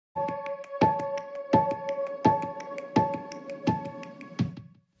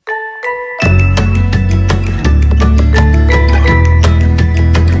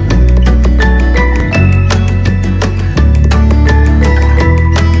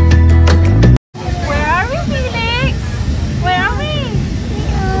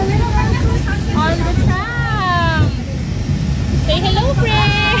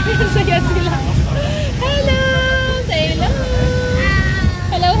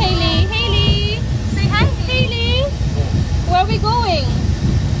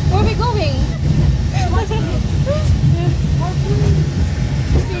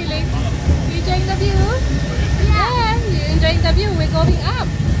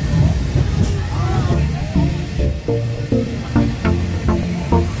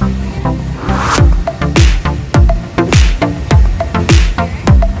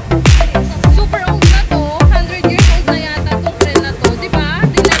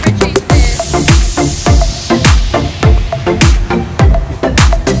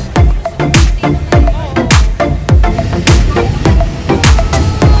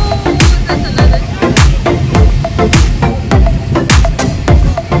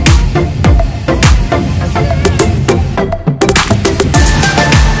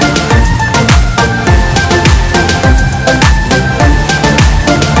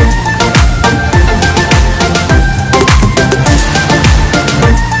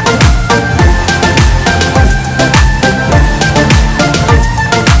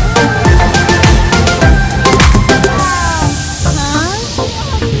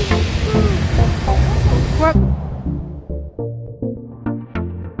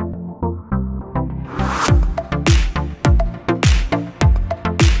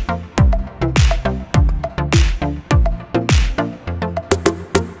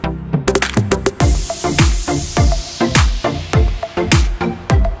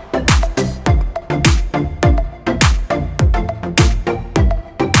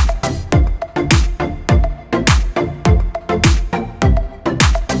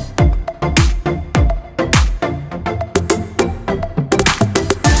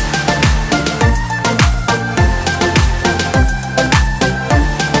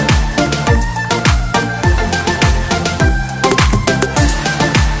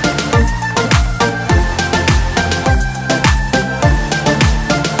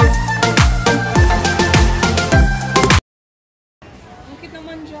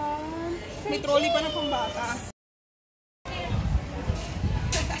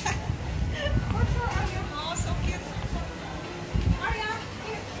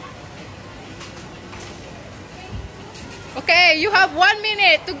Okay, you have 1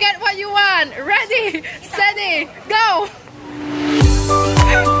 minute to get what you want. Ready, steady, go!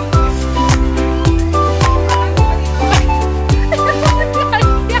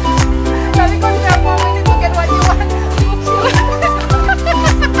 Sabi ko, you have 1 minute to get what you want.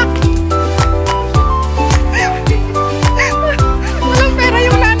 Walang pera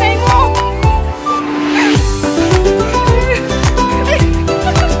yung nanay mo.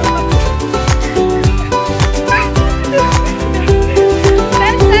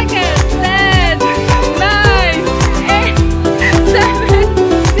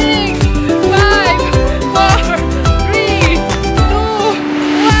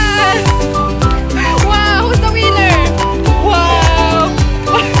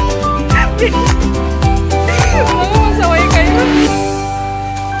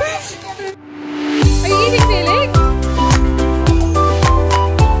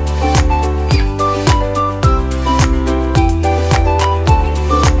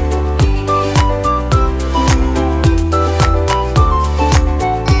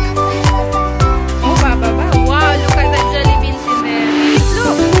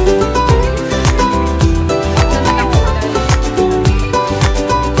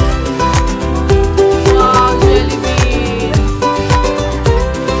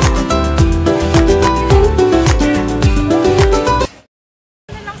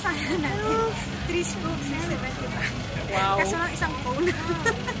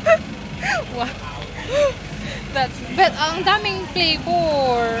 But ang daming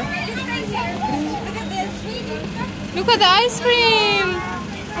flavor. Look at the ice cream.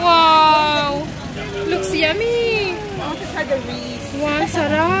 Wow. Looks yummy. Wow,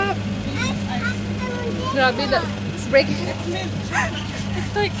 sarap. Grabe, it's breaking.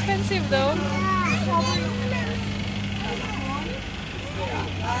 It's so expensive though.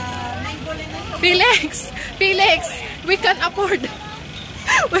 Felix, we can afford.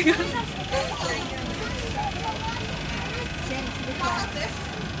 We can.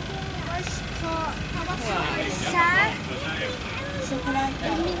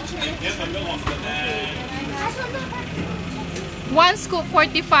 One scoop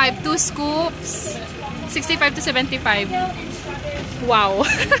 45, 2 scoops 65 to 75. Wow.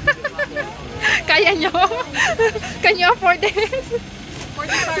 Kaya nyo? Can you afford it?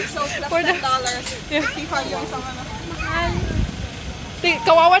 45 so plus $10. Yeah. 55 yung isang ano.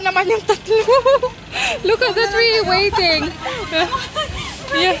 Kawawa naman yung tatlo. Look at the tree waiting.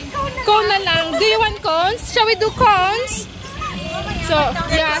 Yeah. Cone na lang. Do you want cones? Shall we do cones? So,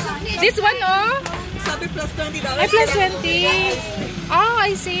 yeah. This one, oh. Sabi plus $20. Ay, plus 20. Oh,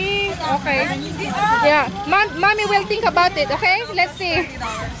 I see. Okay. Yeah. Mommy will think about it, okay? Let's see.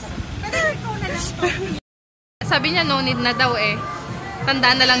 Sabi niya no need na daw eh.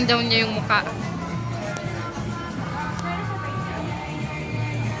 Tandaan na lang daw niya yung mukha.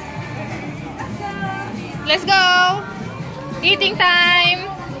 Let's go! Eating time!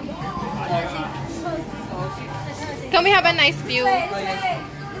 Can we have a nice view?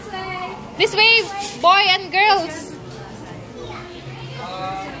 This way, boy and girls!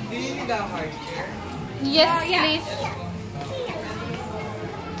 Do you need a hard chair? Yes, please.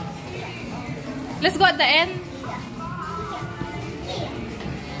 Let's go at the end.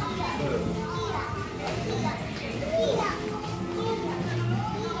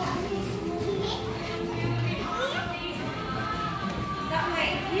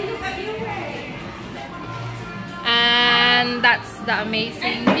 And that's the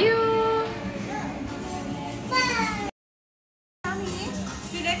amazing view.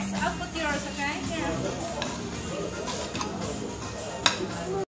 Felix, I'll put yours, okay?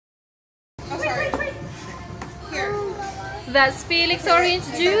 Oh, sorry. Here. That's Felix orange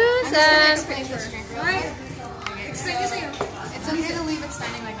juice and It's okay to leave it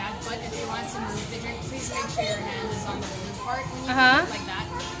standing like that, but if you want to move the drink, please make sure your hand is on the blue part when you move it like that.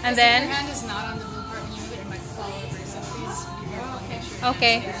 And If then your hand is not on the blue part when you move it, it might fall over. So please be careful. Make sure your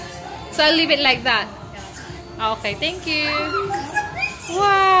okay. hand is So I'll leave it like that. Okay, thank you.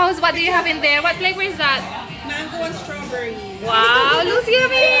 Wow, so what do you have in there? What flavor is that? Mango and strawberry. Wow, looks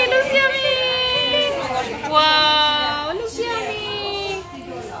yummy! Looks yummy! Wow, looks yummy!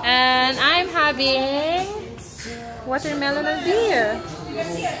 And I'm having watermelon and beer.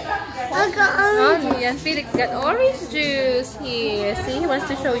 Oh, and Felix got orange juice here. See, he wants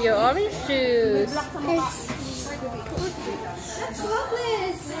to show you orange juice. That's lovely.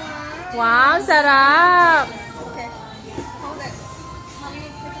 Wow, sarap! Okay. Hold it.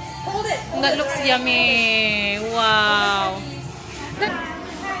 Hold it. That looks yummy. Wow.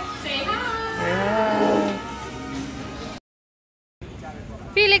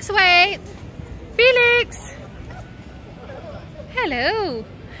 Felix, wait. Felix. Hello.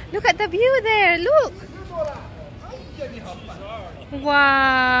 Look at the view there. Look.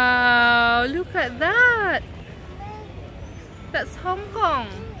 Wow. Look at that. That's Hong Kong.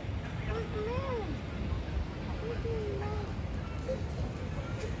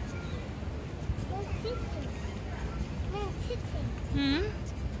 Hmm?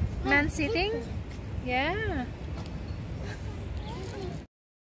 Man sitting? Yeah.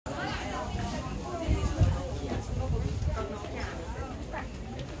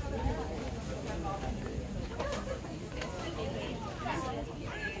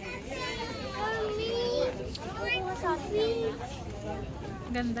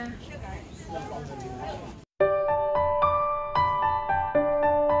 Ganda.